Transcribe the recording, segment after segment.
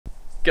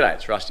G'day,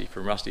 it's Rusty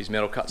from Rusty's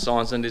Metal Cut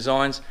Signs and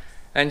Designs,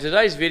 and in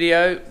today's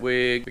video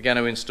we're going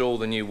to install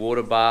the new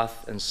water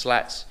bath and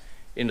slats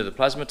into the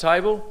plasma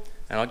table,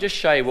 and I'll just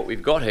show you what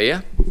we've got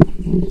here.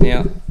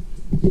 Now,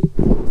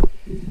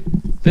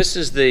 this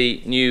is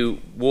the new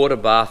water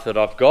bath that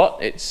I've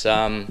got. It's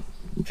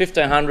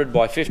 1500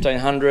 by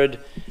 1500,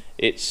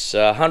 it's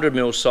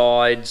 100mm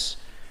sides,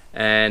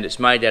 and it's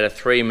made out of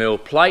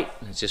 3mm plate.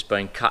 It's just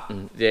been cut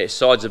and the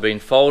sides have been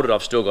folded.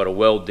 I've still got to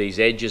weld these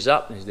edges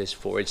up. There's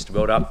 4 edges to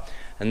weld up.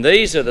 And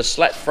these are the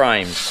slat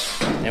frames.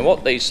 And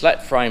what these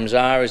slat frames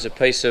are is a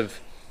piece of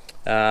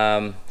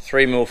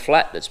 3mm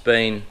flat that's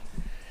been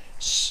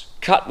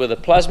cut with a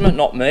plasma,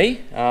 not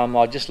me.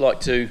 I'd just like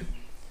to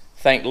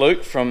thank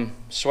Luke from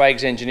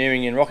Swags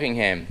Engineering in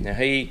Rockingham. Now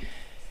he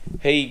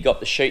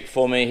got the sheet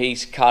for me,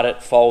 he's cut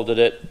it, folded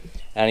it,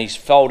 and he's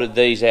folded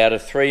these out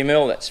of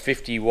 3mm, that's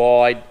 50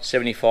 wide,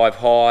 75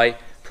 high,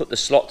 put the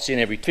slots in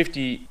every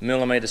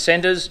 50mm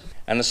centres,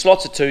 and the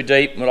slots are too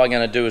deep. What I'm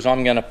going to do is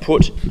I'm going to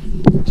put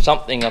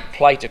a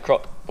plate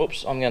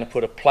across, I'm going to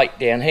put a plate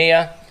down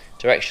here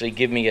to actually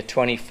give me a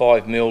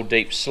 25mm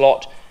deep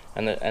slot,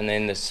 and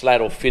then the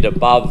slat will fit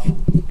above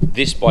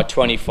this by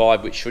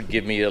 25, which should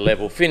give me a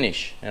level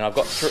finish. And I've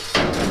got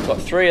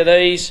 3 of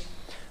these,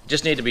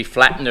 just need to be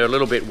flattened. They're a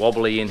little bit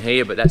wobbly in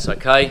here, but that's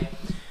okay.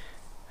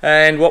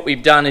 And what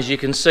we've done is you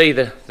can see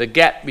the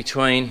gap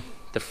between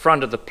the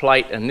front of the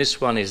plate and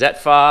this one is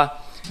that far,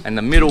 and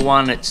the middle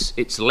one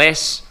it's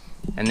less,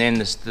 and then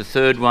the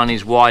third one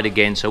is wide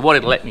again. So what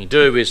it'll let me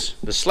do is,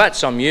 the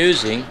slats I'm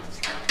using,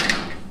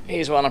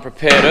 here's one I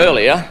prepared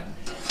earlier.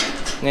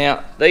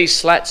 Now these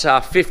slats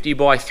are 50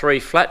 by 3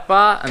 flat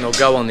bar, and they'll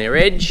go on their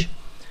edge.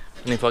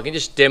 And if I can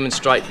just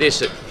demonstrate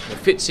this, it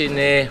fits in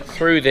there,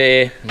 through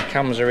there, and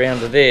comes around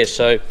to there.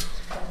 So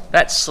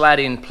that slat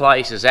in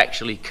place is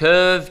actually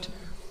curved.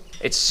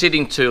 It's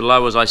sitting too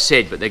low, as I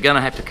said, but they're going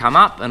to have to come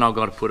up, and I've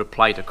got to put a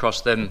plate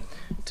across them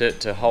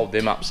to hold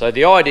them up. So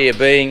the idea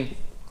being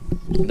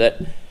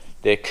that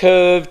they're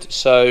curved,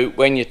 so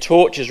when your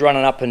torch is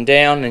running up and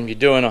down and you're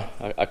doing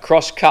a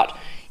cross cut,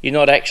 you're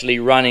not actually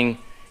running,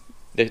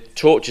 the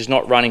torch is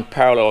not running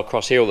parallel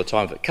across here all the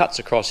time. If it cuts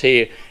across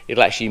here,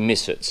 it'll actually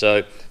miss it.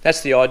 So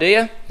that's the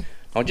idea.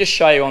 I'll just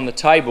show you on the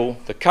table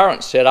the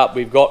current setup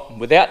we've got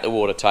without the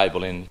water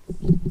table in.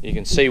 You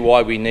can see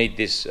why we need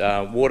this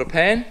water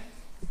pan.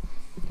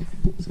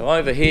 So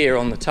over here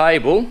on the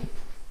table,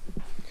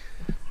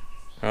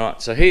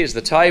 alright, so here's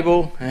the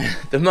table.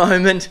 At the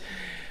moment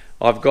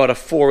I've got a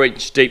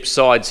 4-inch deep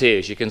sides here.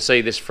 As you can see,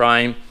 this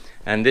frame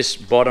and this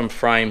bottom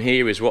frame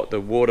here is what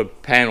the water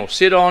pan will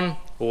sit on,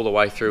 all the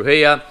way through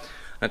here.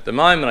 At the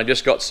moment I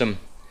just got some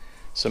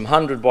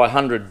 100 by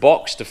 100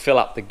 box to fill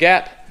up the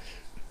gap,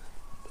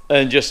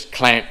 and just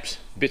clamped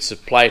bits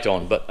of plate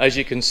on. But as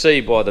you can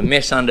see by the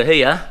mess under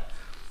here,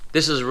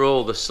 this is where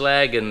all the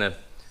slag and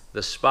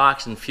the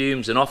sparks and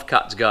fumes and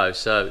offcuts go.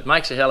 So it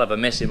makes a hell of a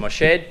mess in my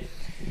shed.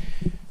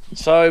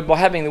 So by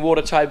having the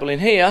water table in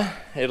here,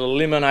 it'll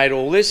eliminate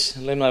all this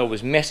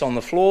mess on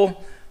the floor.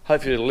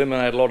 Hopefully it'll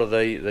eliminate a lot of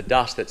the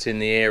dust that's in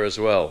the air as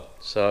well.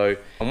 So,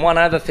 and one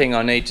other thing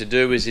I need to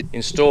do is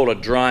install a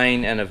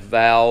drain and a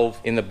valve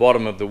in the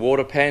bottom of the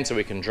water pan so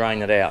we can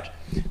drain it out.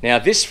 Now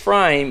this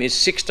frame is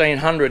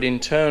 1600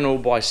 internal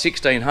by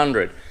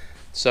 1600.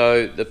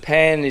 So the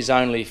pan is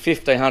only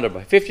 1500 by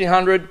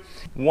 1500,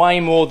 way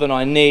more than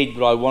I need,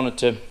 but I wanted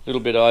to a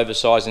little bit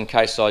oversized in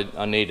case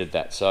I needed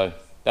that. So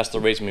that's the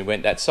reason we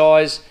went that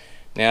size.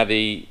 Now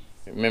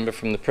remember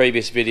from the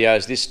previous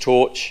videos, this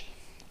torch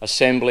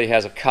assembly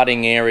has a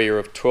cutting area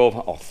of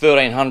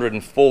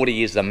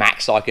 1340 is the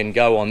max I can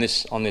go on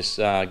this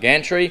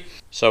gantry.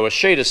 So a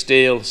sheet of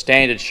steel,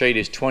 standard sheet,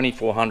 is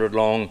 2400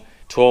 long,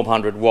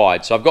 1200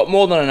 wide. So I've got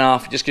more than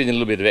enough, just getting a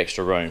little bit of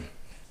extra room.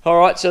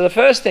 Alright, so the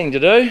first thing to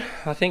do,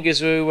 I think, is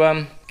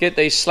to get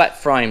these slat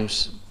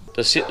frames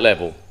to sit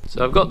level.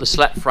 So I've got the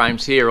slat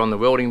frames here on the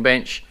welding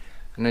bench,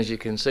 and as you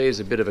can see there's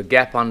a bit of a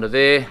gap under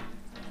there.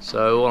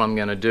 So all I'm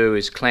going to do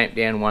is clamp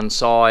down one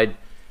side,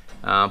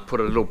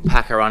 put a little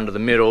packer under the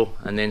middle,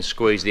 and then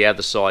squeeze the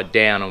other side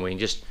down, and we can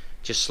just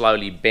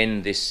slowly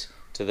bend this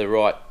to the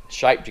right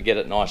shape to get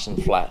it nice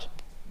and flat.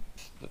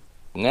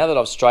 Now that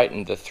I've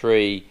straightened the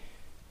 3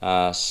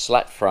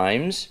 slat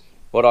frames,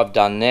 what I've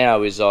done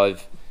now is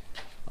as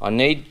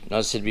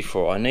I said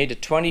before, I need a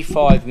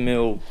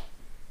 25mm.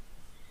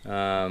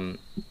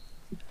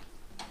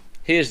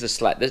 Here's the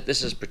slat.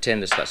 This is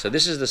pretend the slat. So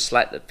this is the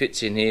slat that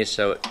fits in here.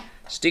 So it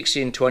sticks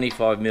in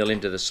 25mm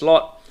into the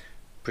slot,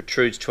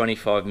 protrudes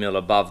 25mm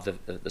above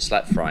the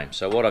slat frame.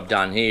 So what I've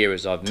done here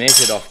is I've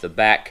measured off the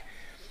back.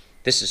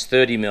 This is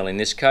 30mm in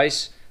this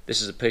case.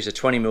 This is a piece of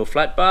 20mm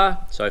flat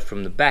bar. So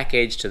from the back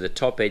edge to the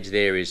top edge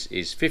there is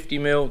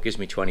 50mm. Gives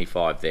me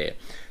 25 there.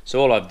 So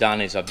all I've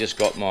done is I've just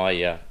got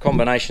my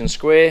combination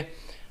square.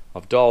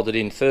 I've dialed it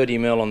in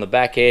 30mm on the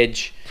back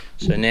edge.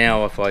 So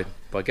now if I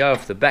go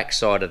off the back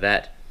side of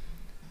that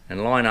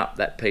and line up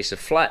that piece of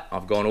flat,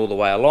 I've gone all the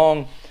way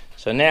along.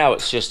 So now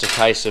it's just a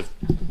case of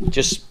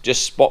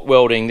just spot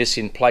welding this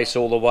in place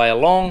all the way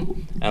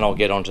along, and I'll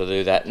get on to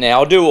do that. Now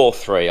I'll do all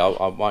three. I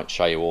won't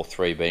show you all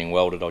three being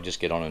welded. I'll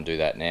just get on and do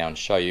that now and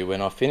show you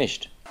when I've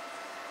finished.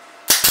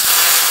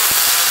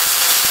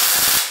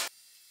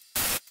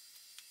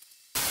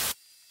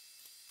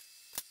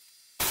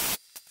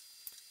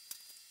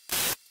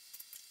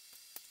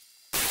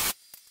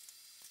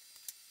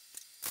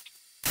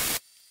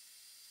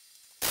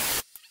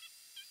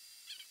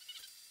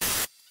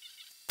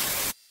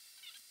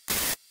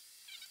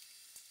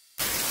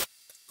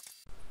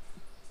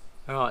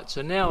 Alright,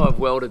 so now I've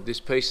welded this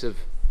piece of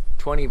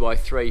 20 by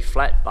 3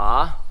 flat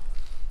bar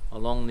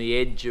along the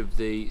edge of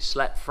the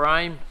slat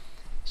frame.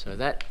 So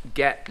that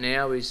gap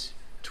now is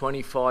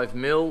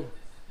 25mm.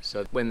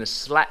 So when the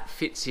slat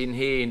fits in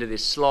here into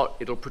this slot,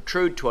 it'll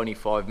protrude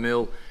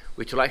 25mm,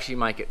 which will actually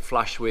make it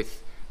flush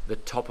with the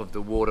top of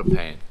the water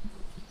pan.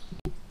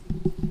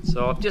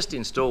 So I've just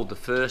installed the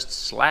first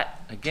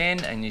slat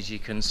again, and as you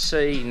can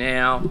see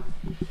now,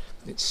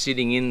 it's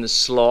sitting in the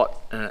slot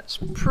and it's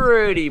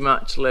pretty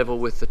much level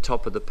with the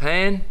top of the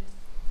pan.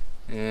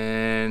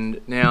 And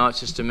now it's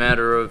just a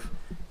matter of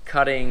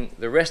cutting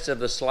the rest of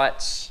the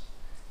slats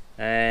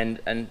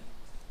and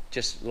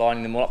just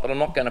lining them all up. But I'm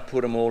not going to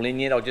put them all in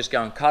yet. I'll just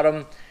go and cut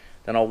them.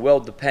 Then I'll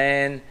weld the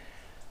pan,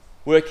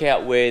 work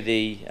out where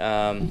the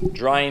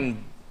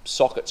drain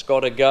socket's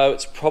got to go.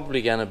 It's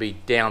probably going to be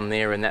down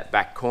there in that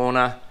back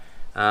corner.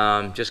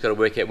 Just got to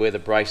work out where the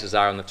braces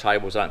are on the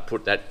tables. Don't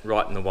put that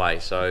right in the way.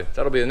 So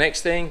that'll be the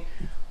next thing,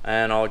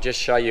 and I'll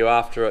just show you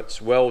after it's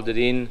welded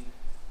in,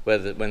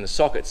 when the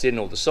socket's in,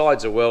 all the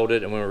sides are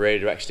welded, and when we're ready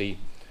to actually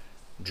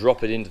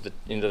drop it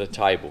into the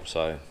table.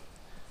 So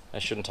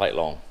that shouldn't take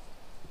long.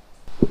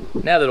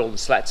 Now that all the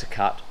slats are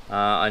cut,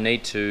 I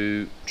need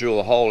to drill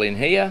a hole in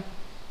here,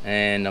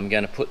 and I'm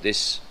going to put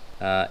this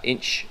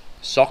inch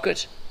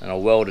socket, and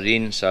I'll weld it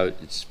in so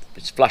it's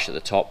flush at the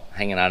top,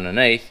 hanging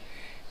underneath.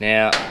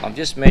 Now I've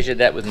just measured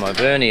that with my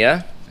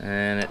vernier,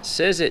 and it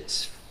says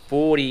it's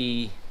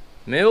 40mm.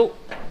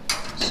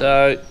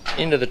 So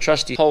into the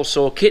trusty hole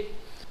saw kit,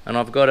 and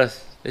I've got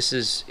this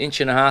is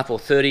 1.5" or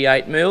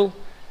 38mm,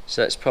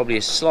 so it's probably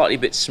a slightly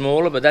bit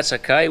smaller, but that's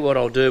okay. What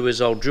I'll do is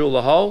I'll drill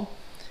the hole,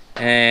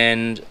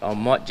 and I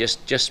might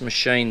just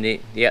machine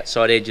the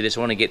outside edge of this.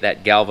 I want to get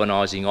that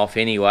galvanizing off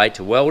anyway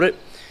to weld it,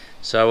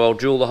 so I'll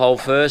drill the hole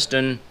first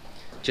and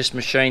just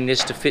machine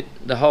this to fit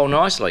the hole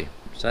nicely.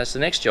 So that's the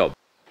next job.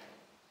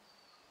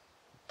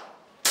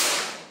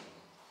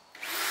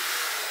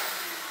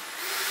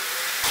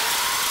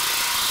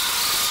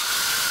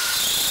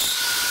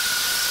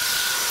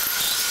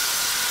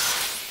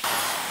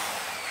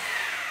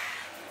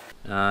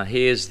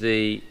 Here's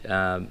the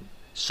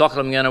socket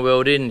I'm going to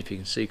weld in. If you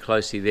can see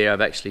closely there, I've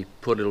actually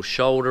put a little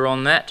shoulder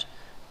on that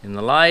in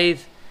the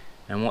lathe,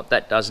 and what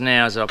that does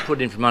now is I'll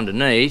put it in from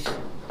underneath.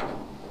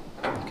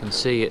 You can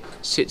see it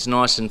sits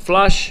nice and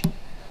flush,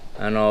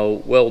 and I'll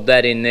weld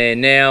that in there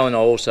now, and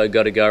I've also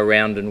got to go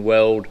around and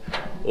weld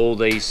all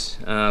these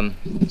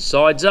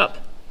sides up,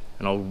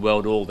 and I'll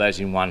weld all those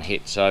in one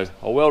hit. So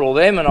I'll weld all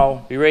them and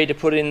I'll be ready to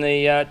put in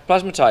the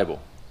plasma table.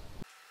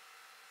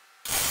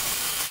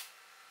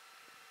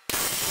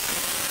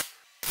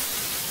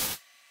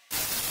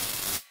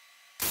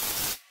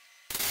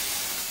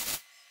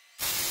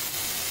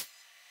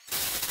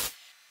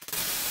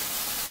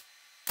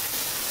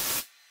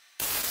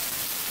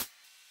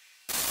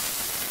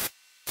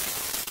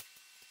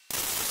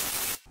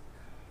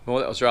 Well,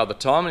 that was rather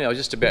timely. I was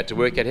just about to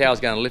work out how I was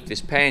going to lift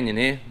this pan in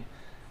here,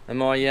 and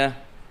my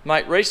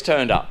mate Reese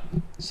turned up.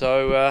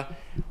 So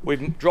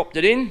we've dropped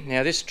it in.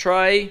 Now this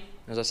tray,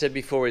 as I said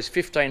before, is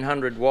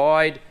 1500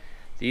 wide.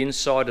 The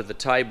inside of the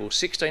table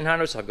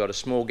 1600, so I've got a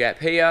small gap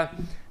here.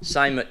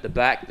 Same at the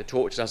back. The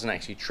torch doesn't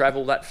actually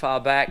travel that far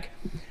back.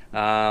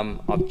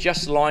 I've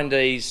just lined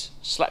these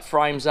slat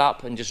frames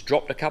up and just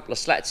dropped a couple of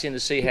slats in to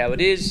see how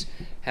it is,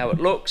 how it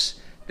looks.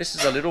 This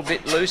is a little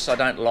bit loose, I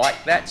don't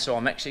like that, so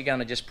I'm actually going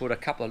to just put a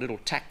couple of little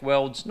tack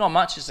welds, not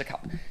much, just a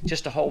couple,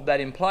 just to hold that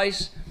in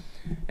place.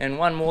 And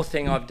one more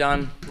thing I've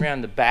done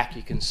around the back,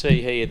 you can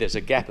see here there's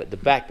a gap at the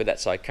back, but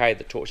that's okay,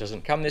 the torch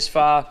doesn't come this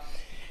far.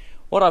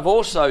 What I've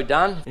also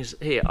done is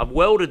here, I've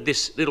welded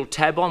this little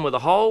tab on with a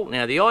hole.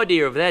 Now the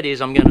idea of that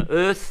is I'm going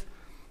to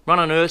run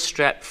an earth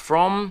strap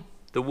from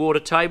the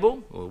water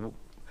table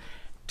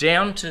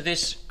down to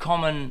this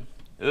common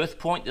earth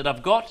point that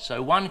I've got.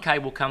 So one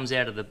cable comes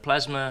out of the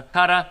plasma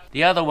cutter,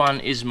 the other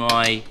one is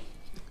my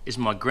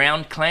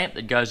ground clamp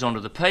that goes onto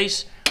the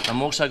piece.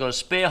 I'm also got a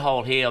spare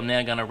hole here. I'm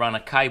now going to run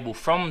a cable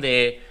from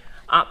there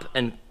up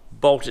and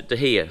bolt it to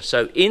here.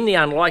 So in the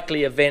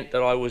unlikely event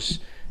that I was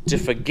to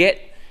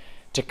forget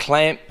to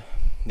clamp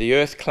the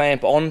earth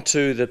clamp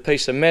onto the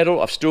piece of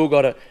metal, I've still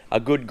got a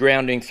good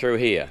grounding through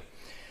here.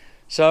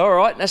 So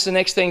alright, that's the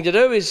next thing to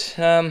do, is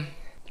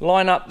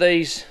line up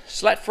these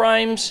slat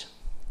frames.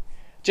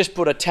 Just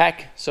put a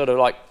tack, sort of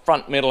like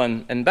front, middle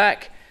and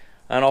back,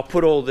 and I'll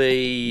put all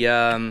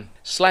the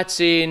slats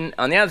in.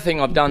 And the other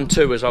thing I've done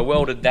too is I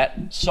welded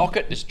that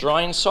socket, this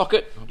drain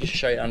socket. I'll just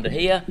show you under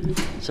here.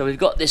 So we've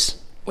got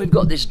this we've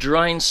got this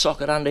drain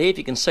socket under here. If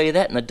you can see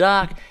that in the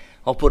dark,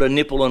 I'll put a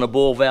nipple and a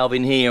ball valve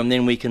in here, and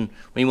then when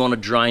we want to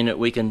drain it,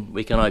 we can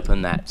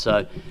open that.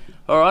 So,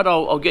 all right,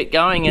 I'll get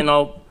going, and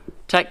I'll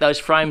take those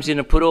frames in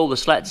and put all the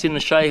slats in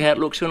and show you how it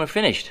looks when I've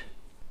finished.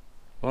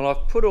 Well,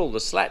 I've put all the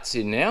slats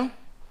in now,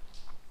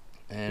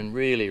 and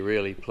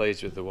really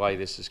pleased with the way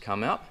this has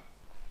come up.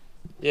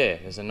 Yeah,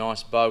 there's a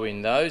nice bow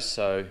in those,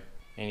 so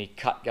any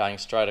cut going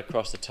straight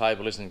across the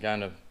table isn't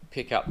going to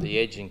pick up the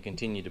edge and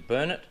continue to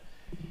burn it.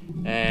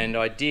 And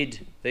I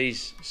did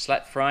these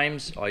slat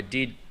frames, I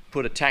did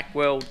put a tack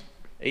weld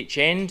each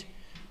end,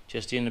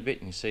 just in a bit.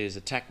 You can see there's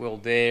a tack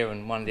weld there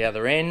and one at the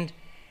other end.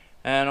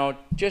 And I'll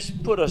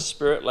just put a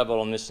spirit level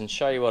on this and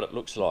show you what it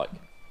looks like.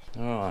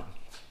 Alright,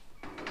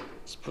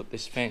 let's put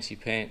this fancy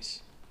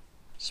pants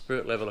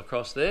spirit level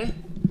across there.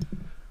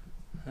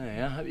 There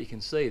you are, I hope you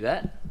can see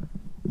that.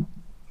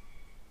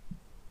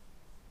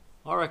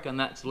 I reckon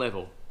that's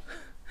level.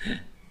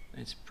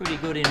 It's pretty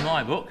good in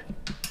my book.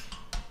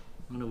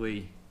 What are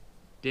we?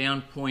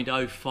 Down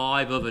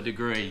 0.05 of a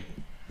degree.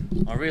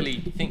 I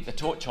really think the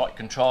torch height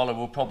controller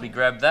will probably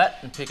grab that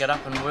and pick it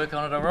up and work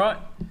on it alright.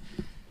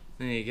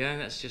 There you go,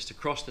 that's just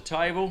across the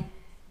table.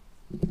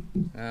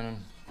 And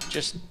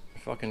just,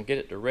 if I can get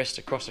it to rest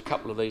across a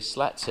couple of these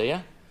slats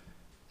here,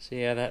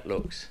 see how that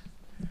looks.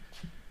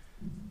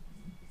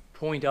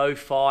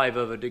 0.05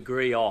 of a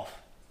degree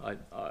off. I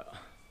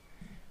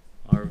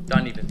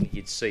don't even think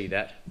you'd see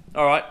that.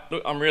 Alright,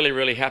 look, I'm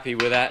really happy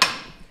with that.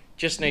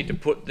 Just need to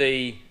put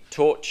the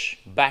torch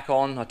back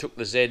on. I took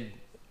the Z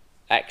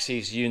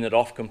axis unit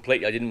off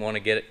completely. I didn't want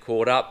to get it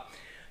caught up.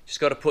 Just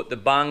got to put the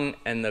bung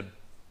and the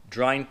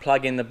drain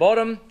plug in the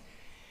bottom,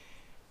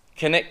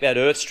 connect that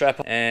earth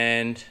strap,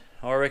 and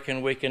I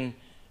reckon we can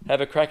have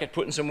a crack at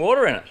putting some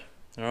water in it.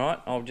 Alright,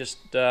 I'll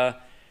just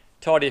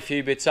tidy a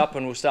few bits up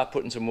and we'll start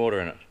putting some water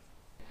in it.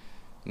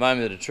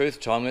 Moment of the truth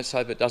time, let's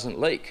hope it doesn't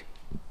leak.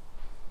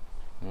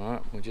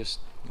 Alright,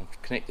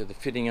 I've connected the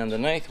fitting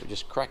underneath, we'll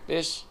just crack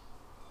this.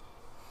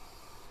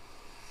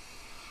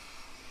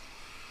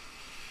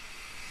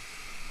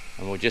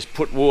 And we'll just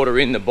put water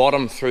in the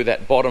bottom through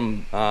that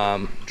bottom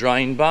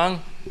drain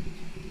bung.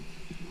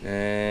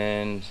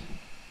 And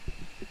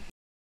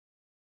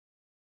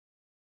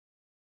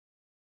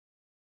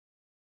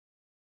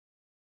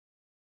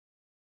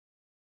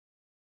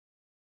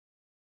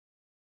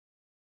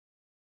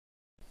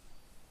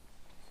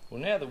well,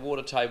 now the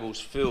water table's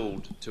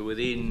filled to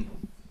within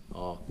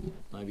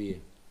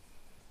maybe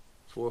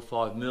 4 or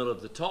 5 mil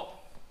of the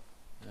top.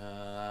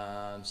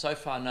 So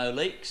far no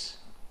leaks,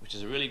 which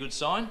is a really good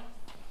sign.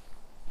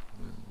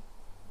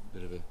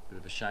 Bit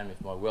of a shame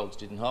if my welds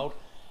didn't hold.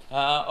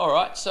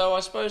 Alright, so I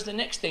suppose the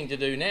next thing to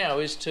do now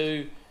is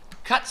to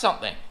cut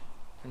something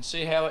and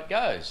see how it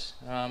goes.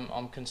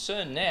 I'm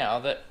concerned now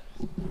that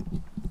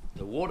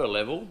the water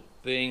level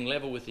being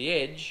level with the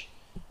edge,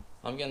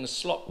 I'm going to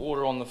slop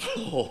water on the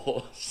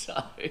floor.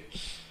 So,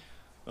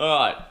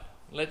 alright,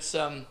 let's.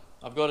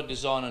 I've got a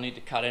design I need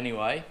to cut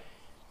anyway,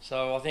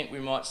 so I think we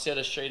might set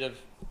a sheet of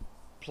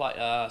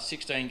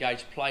 16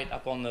 gauge plate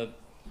up on the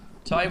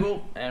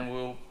table, and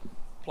we'll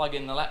plug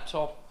in the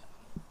laptop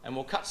and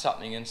we'll cut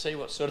something and see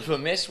what sort of a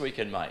mess we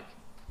can make.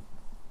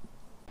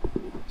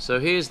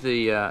 So here's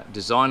the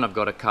design I've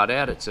got to cut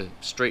out. It's a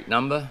street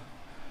number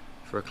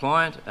for a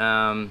client.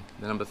 The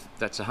number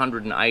that's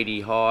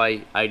 180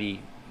 high,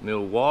 80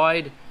 mil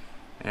wide,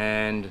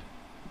 and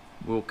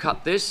we'll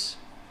cut this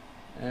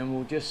and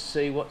we'll just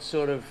see what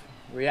sort of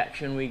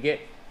reaction we get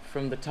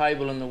from the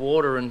table and the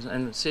water,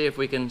 and see if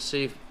we can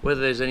see whether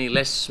there's any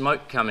less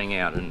smoke coming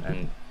out.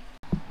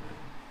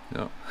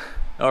 No.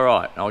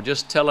 Alright, I'll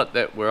just tell it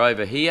that we're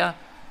over here.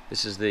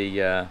 This is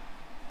the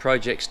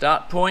project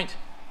start point,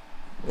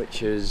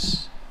 which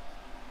is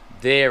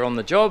there on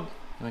the job.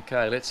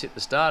 Okay, let's hit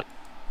the start.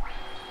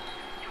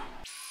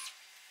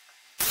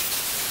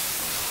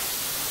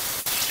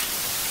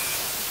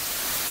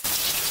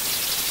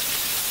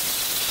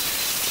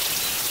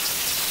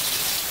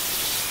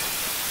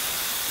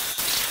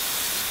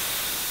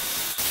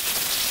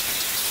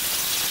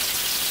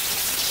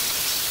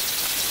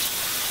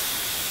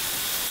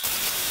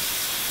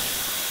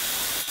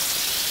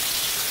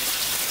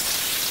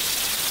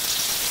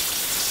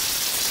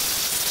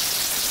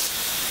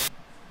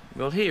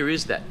 Well, here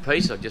is that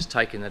piece. I've just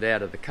taken it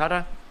out of the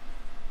cutter,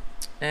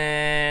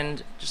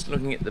 and just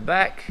looking at the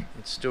back,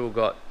 it's still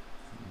got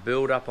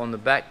build up on the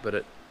back,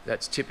 but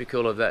that's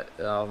typical of that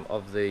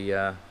of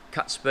the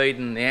cut speed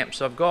and the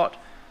amps I've got,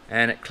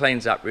 and it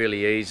cleans up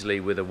really easily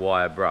with a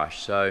wire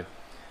brush. So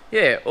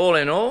yeah, all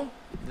in all,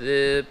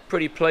 they're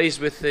pretty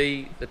pleased with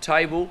the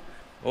table.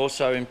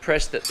 Also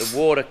impressed that the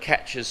water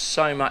catches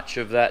so much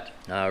of that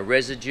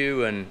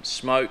residue and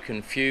smoke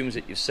and fumes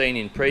that you've seen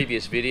in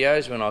previous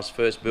videos when I was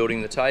first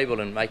building the table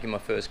and making my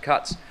first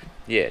cuts.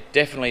 Yeah,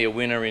 definitely a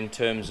winner in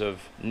terms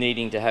of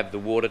needing to have the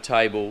water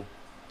table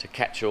to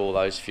catch all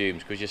those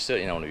fumes, because you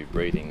certainly don't want to be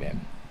breathing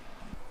them.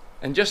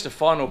 And just a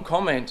final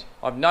comment,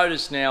 I've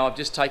noticed now I've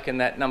just taken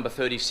that number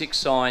 36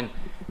 sign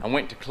and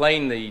went to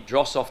clean the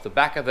dross off the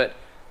back of it,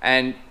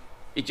 and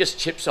it just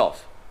chips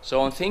off.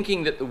 So I'm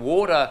thinking that the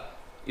water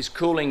is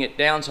cooling it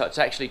down, so it's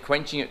actually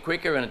quenching it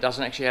quicker and it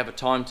doesn't actually have a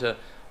time to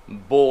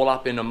ball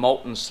up in a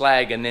molten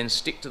slag and then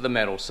stick to the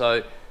metal.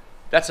 So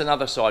that's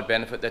another side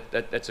benefit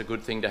that's a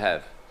good thing to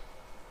have.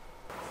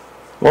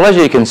 Well, as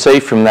you can see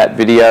from that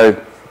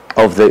video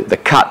of the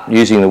cut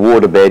using the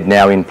waterbed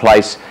now in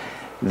place,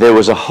 there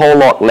was a whole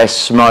lot less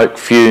smoke,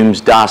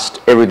 fumes,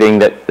 dust, everything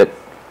that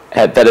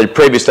had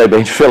previously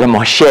been filling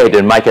my shed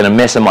and making a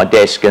mess of my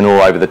desk and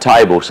all over the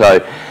table.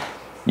 So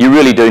you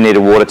really do need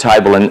a water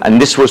table,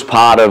 and this was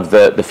part of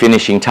the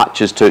finishing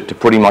touches to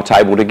putting my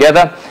table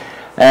together.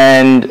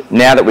 And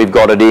now that we've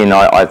got it in,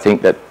 I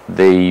think that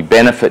the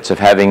benefits of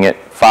having it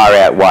far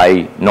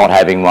outweigh not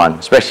having one,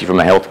 especially from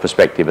a health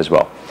perspective as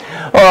well.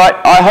 Alright,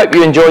 I hope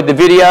you enjoyed the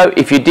video.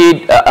 If you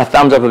did, a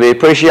thumbs up would be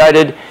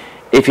appreciated.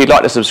 If you'd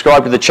like to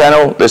subscribe to the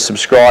channel, the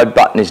subscribe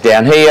button is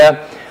down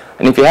here.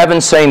 And if you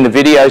haven't seen the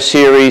video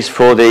series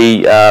for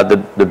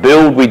the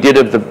build we did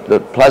of the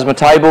plasma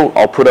table,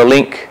 I'll put a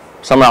link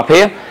somewhere up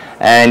here,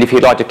 and if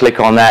you'd like to click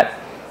on that,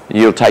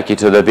 you'll take you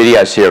to the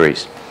video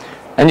series.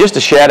 And just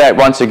a shout out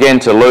once again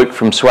to Luke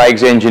from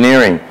Swags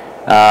Engineering.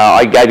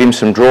 I gave him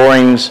some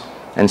drawings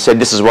and said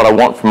this is what I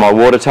want from my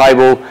water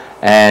table,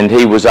 and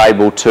he was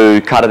able to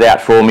cut it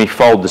out for me,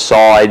 fold the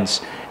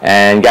sides,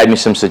 and gave me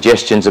some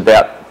suggestions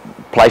about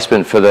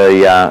placement for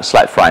the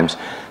slat frames.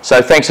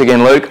 So thanks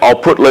again, Luke. I'll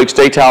put Luke's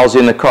details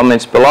in the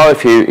comments below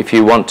if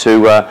you want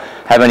to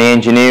have any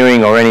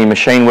engineering or any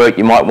machine work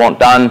you might want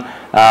done.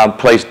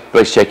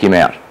 Please check him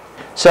out.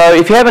 So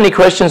if you have any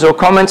questions or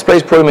comments,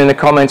 please put them in the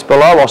comments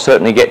below. I'll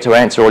certainly get to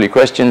answer all your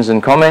questions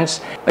and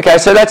comments. Okay,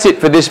 so that's it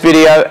for this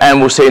video, and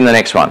we'll see you in the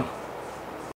next one.